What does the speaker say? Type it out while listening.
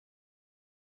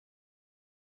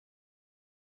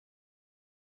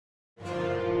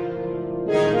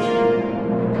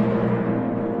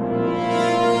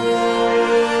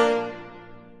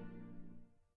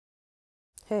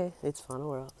it's fun.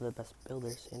 We're the best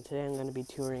builders, and today I'm going to be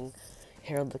touring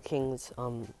Harold the King's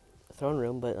throne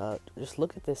room. But just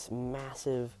look at this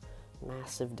massive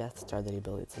Death Star that he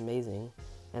built. It's amazing.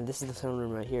 And this is the throne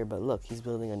room right here. But look, he's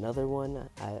building another one.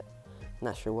 I'm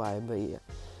not sure why, but yeah,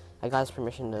 I got his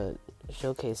permission to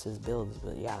showcase his builds.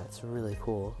 But yeah, it's really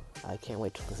cool. I can't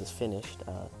wait till this is finished.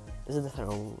 This is the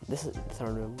throne. This is the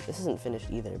throne room. This isn't finished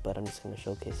either, but I'm just going to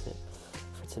showcase it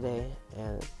for today.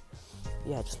 And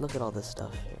yeah, just look at all this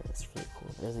stuff here. It's really cool.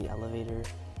 There's the elevator.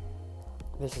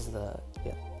 This is the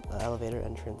elevator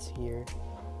entrance here.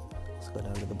 Let's go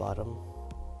down to the bottom.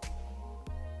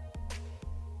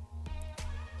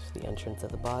 It's the entrance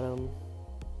at the bottom.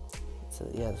 So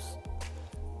yes,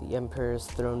 the Emperor's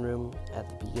throne room at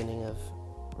the beginning of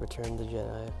Return of the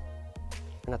Jedi.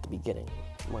 Or not the beginning,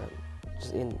 more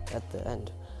just at the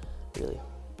end, really.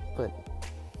 But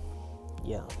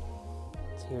yeah.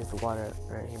 Here's the water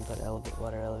right here, but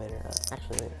water elevator.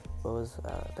 Actually, there was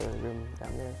a room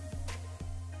down there.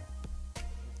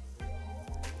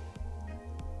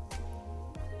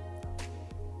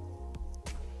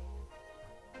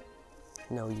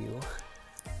 No, you.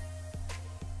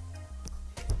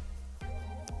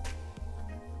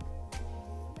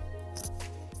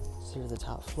 So here's the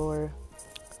top floor,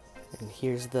 and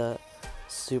here's the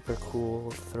super cool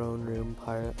throne room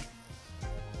part.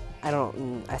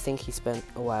 I think he spent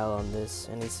a while on this,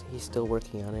 and he's still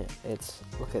working on it.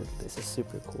 Look at this, it's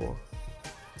super cool.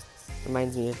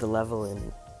 Reminds me of the level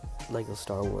in Lego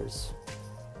Star Wars,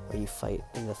 where you fight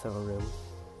in the throne room.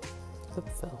 Oop,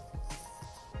 fell.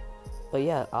 But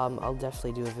yeah, I'll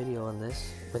definitely do a video on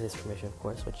this, with his permission of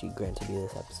course, which he granted me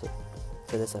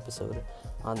for this episode,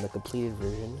 on the completed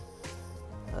version.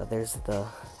 There's the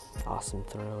awesome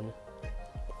throne.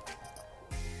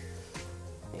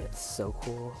 It's so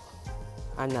cool.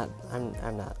 I'm not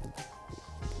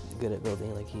good at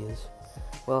building like he is.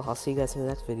 Well, I'll see you guys in the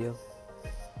next video.